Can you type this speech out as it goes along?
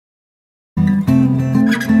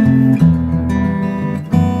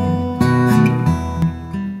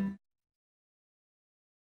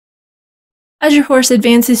As your horse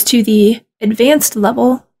advances to the advanced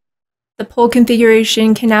level, the pole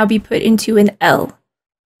configuration can now be put into an L.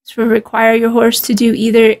 This will require your horse to do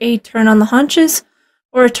either a turn on the haunches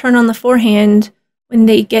or a turn on the forehand when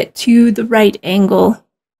they get to the right angle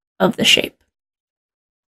of the shape.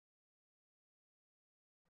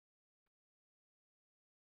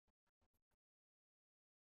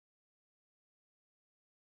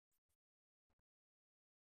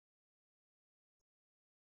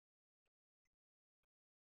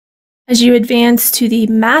 As you advance to the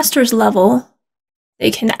master's level,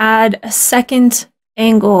 they can add a second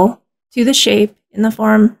angle to the shape in the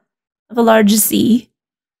form of a large Z,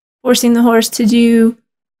 forcing the horse to do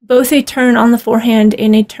both a turn on the forehand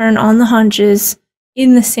and a turn on the haunches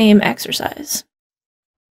in the same exercise.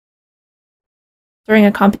 During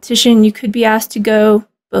a competition, you could be asked to go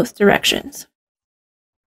both directions.